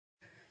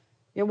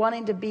You're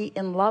wanting to be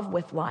in love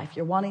with life.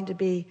 You're wanting to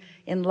be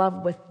in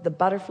love with the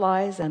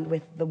butterflies and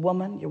with the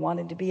woman. You're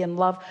wanting to be in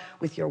love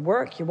with your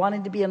work. You're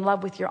wanting to be in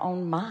love with your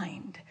own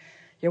mind.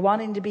 You're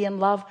wanting to be in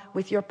love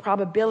with your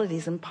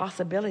probabilities and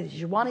possibilities.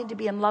 You're wanting to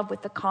be in love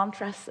with the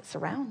contrasts that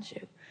surround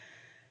you.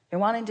 You're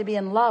wanting to be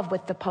in love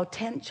with the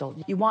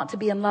potential. You want to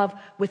be in love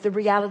with the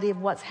reality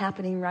of what's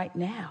happening right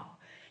now.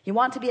 You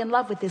want to be in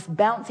love with this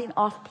bouncing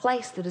off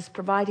place that is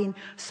providing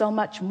so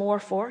much more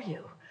for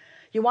you.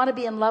 You want to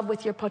be in love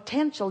with your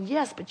potential,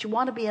 yes, but you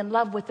want to be in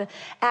love with the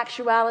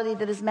actuality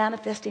that is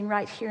manifesting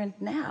right here and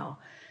now.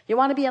 You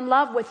want to be in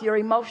love with your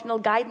emotional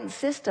guidance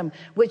system,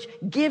 which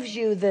gives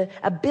you the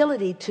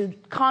ability to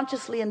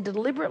consciously and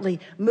deliberately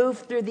move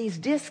through these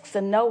discs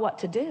and know what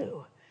to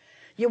do.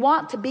 You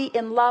want to be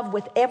in love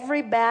with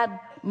every bad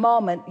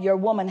moment your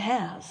woman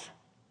has,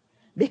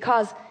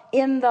 because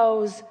in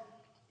those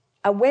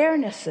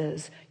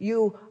awarenesses,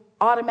 you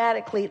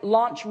automatically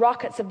launch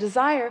rockets of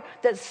desire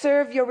that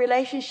serve your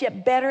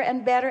relationship better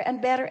and better and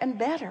better and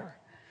better.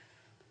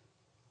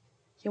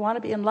 You want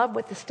to be in love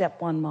with the step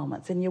one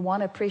moments, and you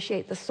want to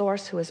appreciate the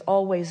source who is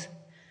always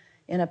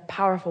in a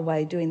powerful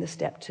way doing the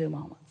step two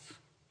moments.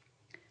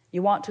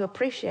 You want to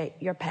appreciate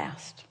your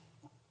past,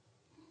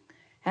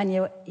 and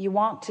you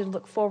want to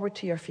look forward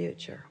to your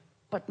future,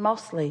 but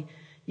mostly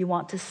you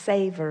want to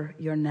savor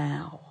your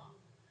now.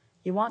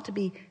 You want to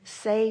be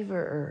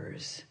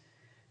savorers.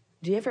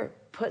 Do you ever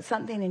put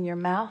something in your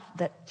mouth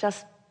that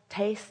just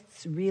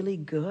tastes really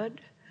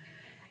good,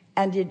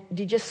 and do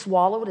you just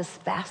swallow it as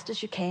fast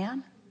as you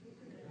can?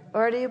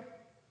 Or do you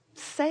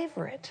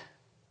savor it?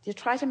 Do you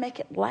try to make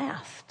it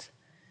last?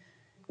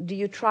 Do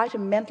you try to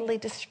mentally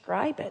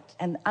describe it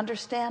and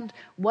understand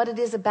what it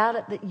is about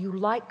it that you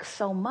like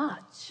so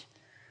much?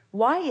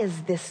 Why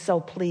is this so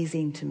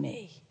pleasing to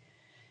me?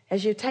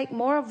 As you take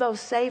more of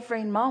those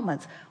savoring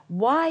moments,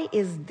 why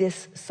is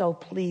this so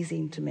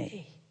pleasing to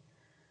me?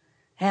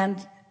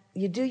 And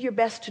you do your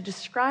best to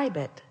describe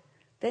it.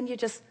 Then you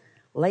just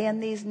lay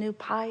in these new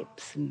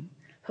pipes and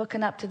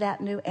hooking up to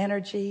that new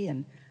energy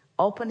and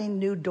opening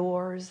new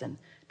doors and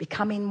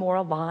becoming more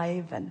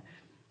alive and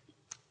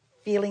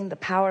feeling the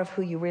power of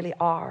who you really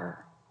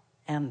are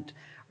and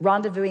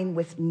rendezvousing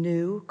with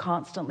new,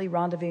 constantly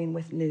rendezvousing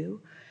with new.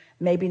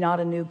 Maybe not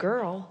a new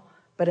girl,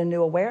 but a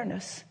new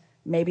awareness.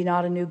 Maybe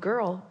not a new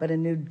girl, but a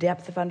new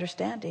depth of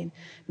understanding.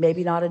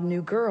 Maybe not a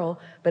new girl,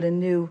 but a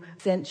new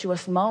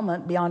sensuous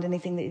moment beyond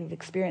anything that you've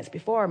experienced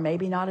before.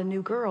 Maybe not a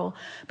new girl,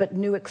 but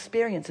new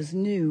experiences.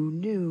 New.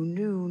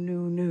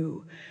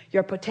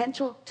 Your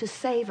potential to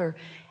savor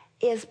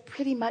is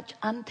pretty much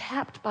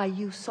untapped by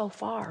you so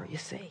far, you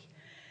see.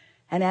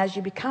 And as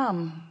you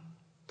become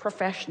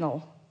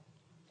professional,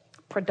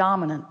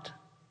 predominant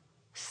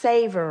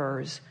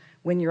savorers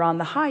when you're on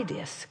the high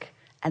disc,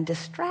 and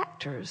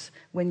distractors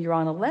when you're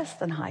on a less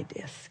than high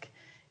disc,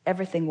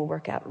 everything will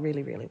work out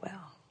really, really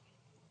well.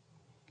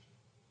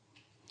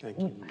 Thank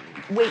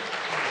you.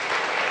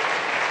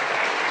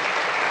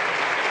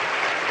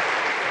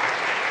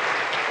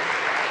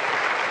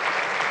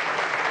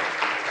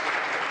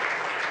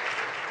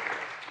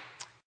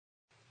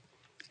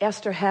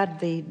 Esther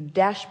had the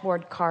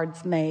dashboard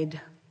cards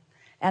made,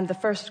 and the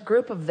first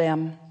group of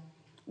them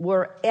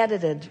were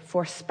edited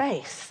for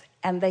space,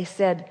 and they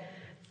said,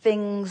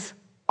 things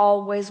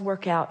always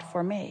work out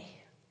for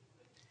me.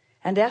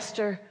 And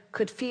Esther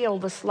could feel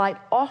the slight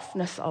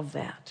offness of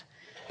that,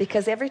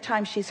 because every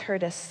time she's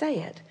heard us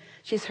say it,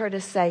 she's heard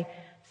us say,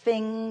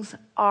 things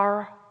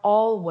are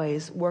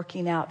always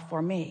working out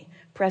for me.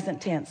 Present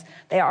tense.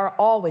 They are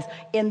always.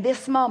 In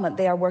this moment,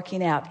 they are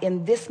working out.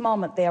 In this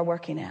moment, they are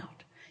working out.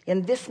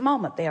 In this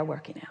moment, they are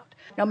working out.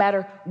 No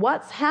matter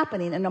what's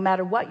happening and no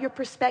matter what your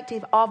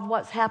perspective of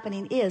what's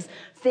happening is,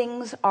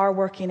 things are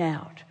working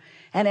out.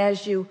 And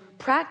as you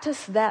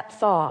practice that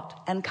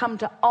thought and come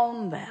to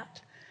own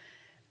that,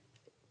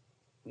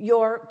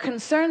 your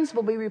concerns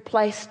will be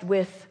replaced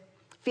with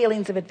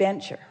feelings of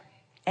adventure,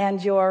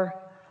 and your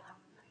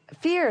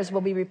fears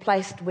will be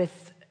replaced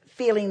with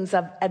feelings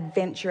of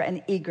adventure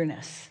and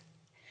eagerness.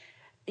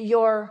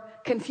 Your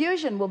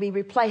confusion will be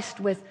replaced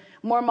with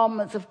more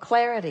moments of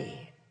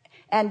clarity,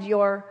 and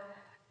your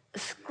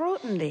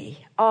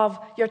scrutiny of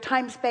your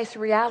time-space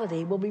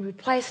reality will be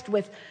replaced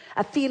with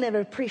a feeling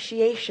of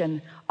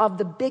appreciation of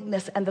the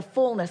bigness and the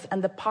fullness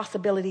and the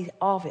possibility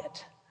of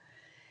it.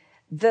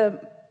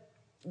 The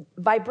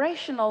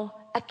vibrational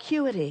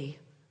acuity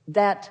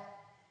that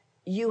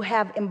you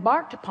have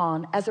embarked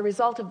upon as a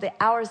result of the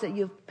hours that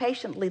you've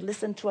patiently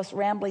listened to us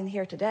rambling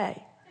here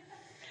today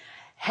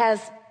has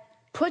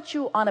put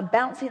you on a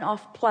bouncing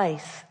off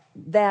place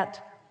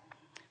that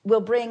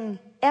will bring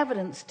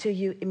evidence to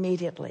you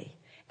immediately.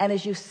 And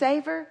as you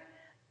savor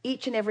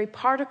each and every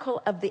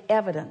particle of the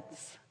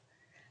evidence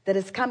that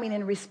is coming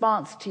in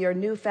response to your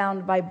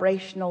newfound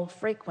vibrational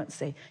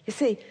frequency. You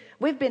see,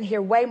 we've been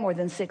here way more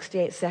than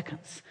 68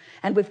 seconds.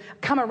 And we've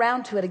come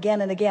around to it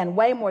again and again,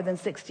 way more than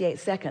 68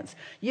 seconds.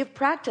 You've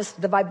practiced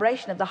the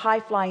vibration of the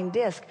high-flying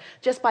disc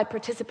just by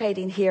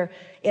participating here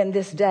in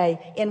this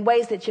day in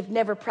ways that you've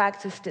never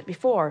practiced it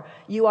before.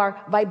 You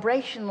are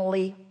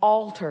vibrationally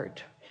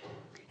altered.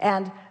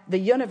 And the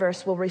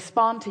universe will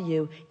respond to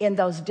you in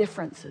those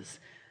differences.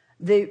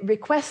 The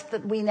request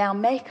that we now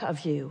make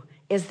of you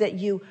is that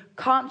you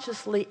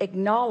consciously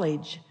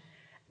acknowledge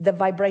the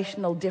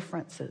vibrational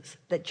differences,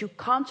 that you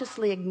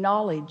consciously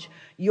acknowledge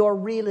your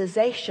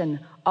realization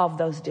of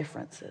those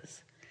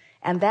differences.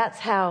 And that's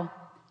how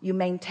you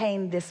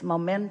maintain this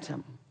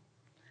momentum.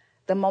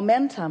 The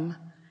momentum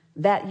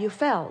that you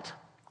felt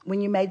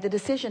when you made the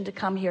decision to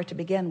come here to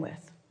begin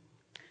with.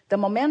 The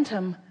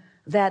momentum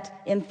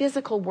that in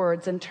physical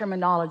words and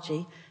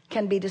terminology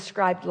can be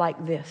described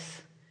like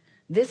this.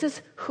 This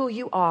is who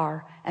you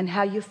are and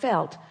how you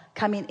felt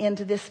coming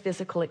into this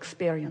physical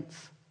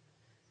experience.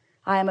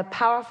 I am a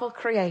powerful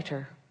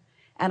creator,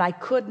 and I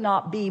could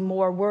not be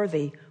more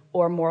worthy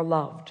or more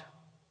loved.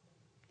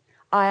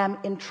 I am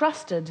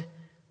entrusted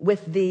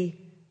with the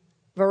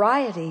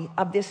variety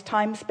of this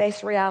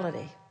time-space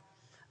reality,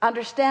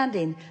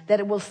 understanding that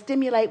it will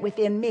stimulate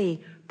within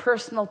me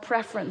personal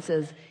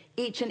preferences,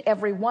 each and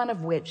every one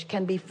of which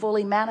can be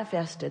fully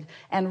manifested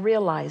and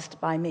realized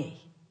by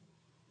me.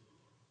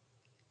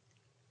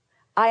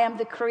 I am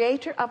the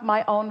creator of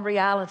my own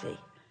reality,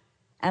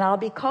 and I'll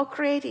be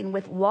co-creating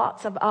with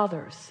lots of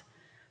others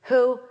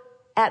who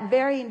at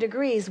varying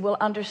degrees will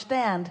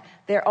understand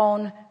their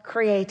own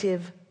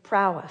creative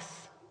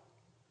prowess.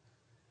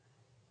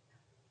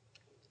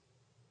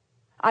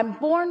 I'm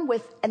born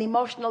with an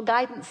emotional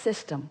guidance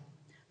system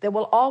that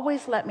will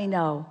always let me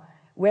know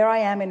where I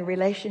am in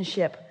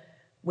relationship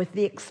with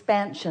the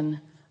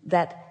expansion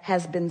that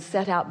has been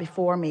set out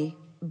before me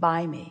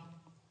by me.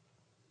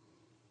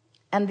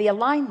 And the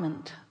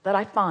alignment that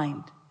I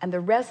find and the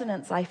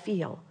resonance I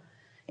feel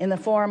in the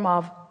form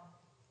of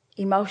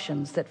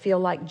emotions that feel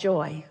like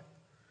joy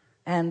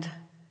and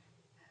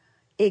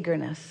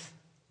eagerness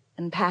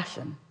and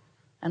passion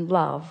and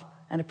love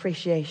and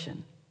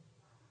appreciation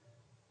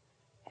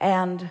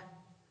and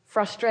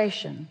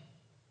frustration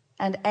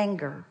and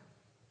anger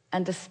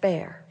and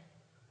despair.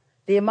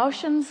 The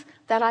emotions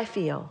that I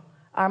feel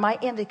are my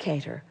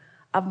indicator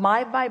of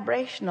my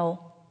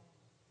vibrational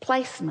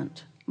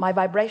placement, my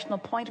vibrational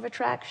point of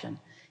attraction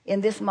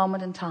in this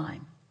moment in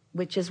time,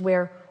 which is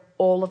where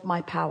all of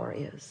my power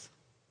is.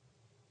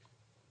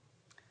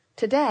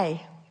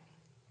 Today,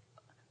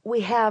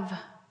 we have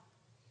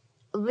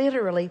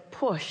literally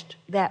pushed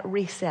that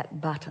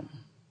reset button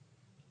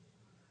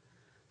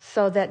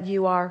so that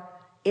you are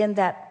in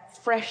that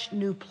fresh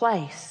new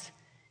place,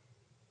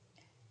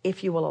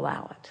 if you will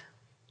allow it.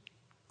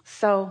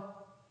 So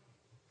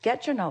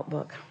get your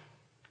notebook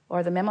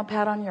or the memo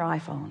pad on your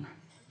iPhone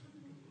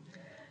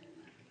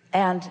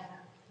and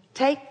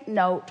take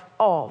note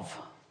of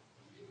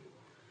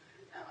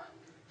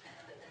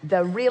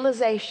the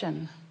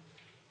realization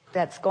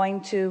that's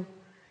going to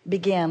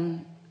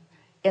begin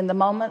in the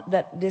moment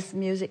that this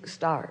music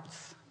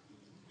starts,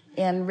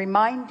 in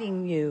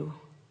reminding you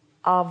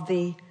of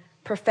the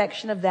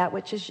perfection of that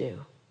which is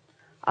you,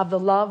 of the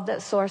love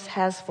that Source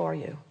has for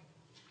you,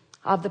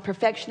 of the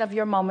perfection of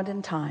your moment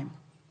in time,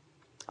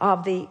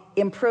 of the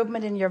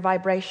improvement in your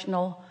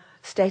vibrational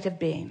state of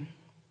being,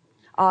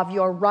 of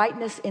your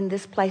rightness in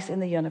this place in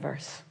the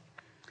universe,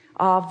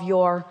 of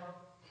your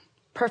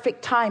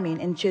perfect timing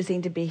in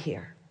choosing to be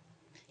here,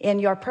 in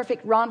your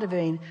perfect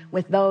rendezvousing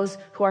with those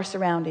who are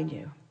surrounding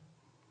you.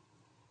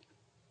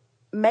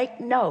 Make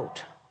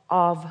note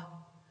of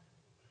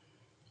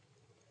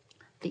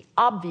the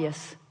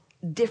obvious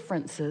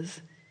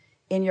differences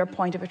in your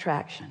point of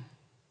attraction.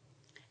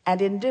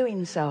 And in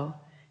doing so,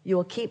 you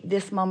will keep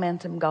this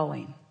momentum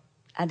going.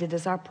 And it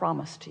is our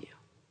promise to you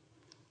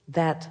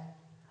that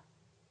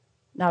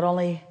not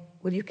only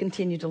will you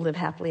continue to live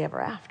happily ever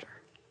after,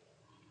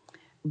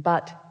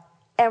 but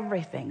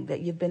everything that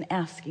you've been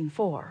asking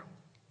for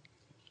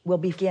will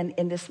begin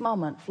in this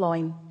moment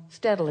flowing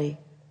steadily,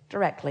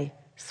 directly,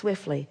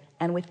 swiftly,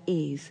 and with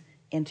ease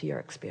into your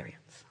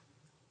experience.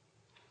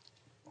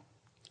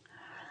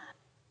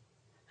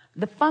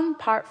 The fun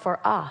part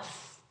for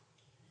us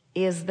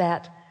is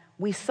that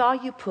we saw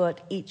you put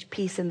each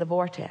piece in the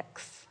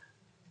vortex,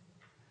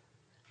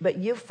 but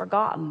you've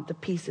forgotten the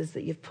pieces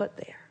that you've put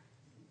there.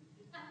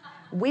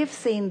 We've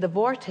seen the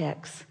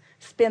vortex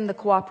spin the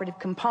cooperative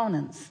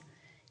components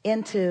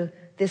into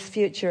this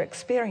future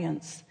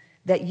experience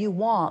that you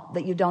want,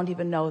 that you don't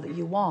even know that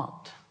you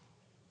want.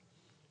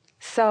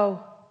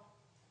 So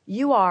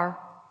you are,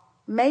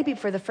 maybe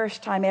for the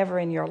first time ever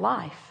in your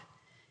life,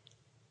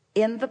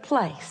 in the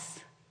place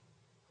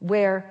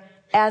where,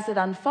 as it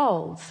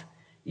unfolds,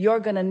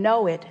 you're going to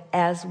know it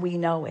as we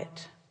know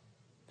it.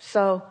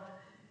 So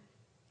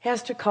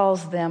Hester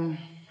calls them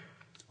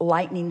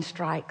lightning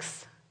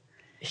strikes,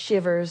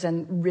 shivers,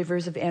 and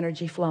rivers of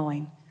energy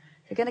flowing.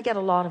 You're going to get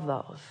a lot of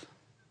those.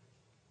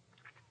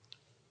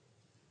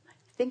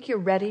 Think you're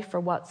ready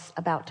for what's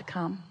about to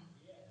come?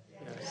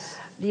 Yes.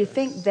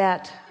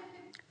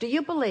 Do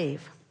you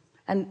believe,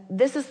 and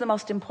this is the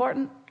most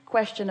important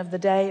question of the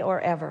day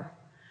or ever,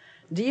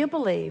 do you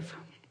believe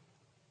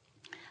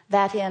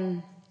that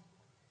in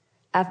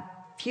a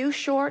few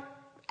short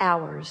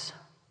hours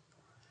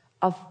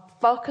of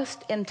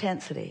focused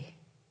intensity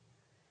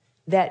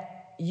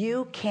that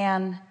you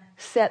can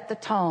set the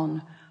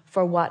tone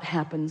for what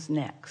happens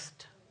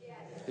next.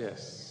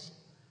 Yes.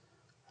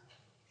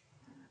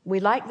 We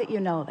like that you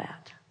know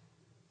that.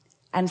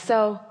 And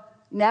so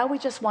now we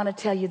just want to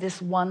tell you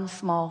this one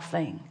small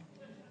thing.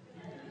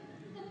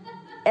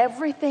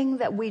 Everything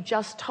that we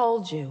just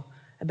told you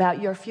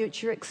about your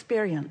future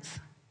experience,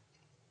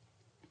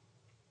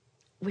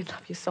 we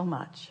love you so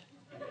much,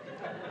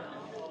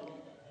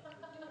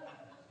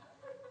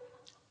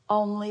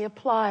 only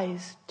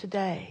applies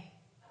today.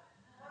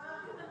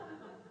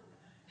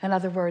 In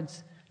other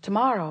words,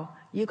 tomorrow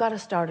you got to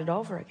start it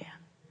over again.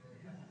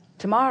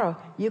 Tomorrow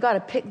you got to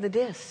pick the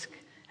disc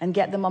and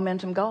get the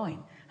momentum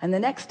going. And the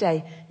next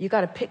day you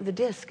got to pick the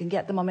disc and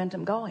get the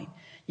momentum going.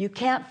 You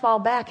can't fall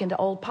back into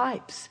old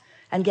pipes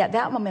and get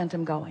that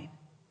momentum going.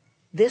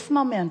 This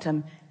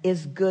momentum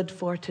is good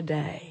for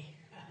today,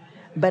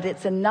 but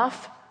it's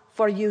enough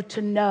for you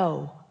to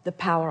know the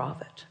power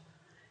of it.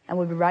 And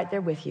we'll be right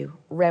there with you,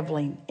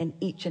 reveling in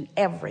each and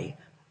every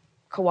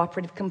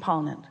cooperative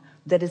component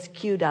that is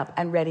queued up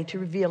and ready to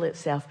reveal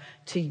itself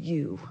to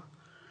you,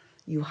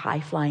 you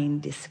high-flying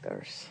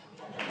discers.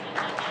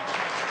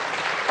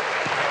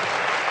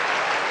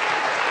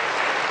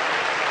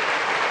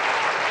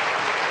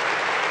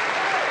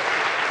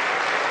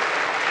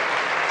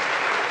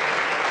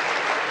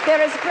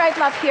 There is great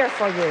love here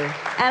for you,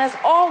 and as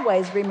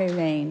always, we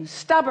remain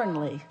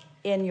stubbornly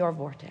in your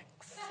vortex.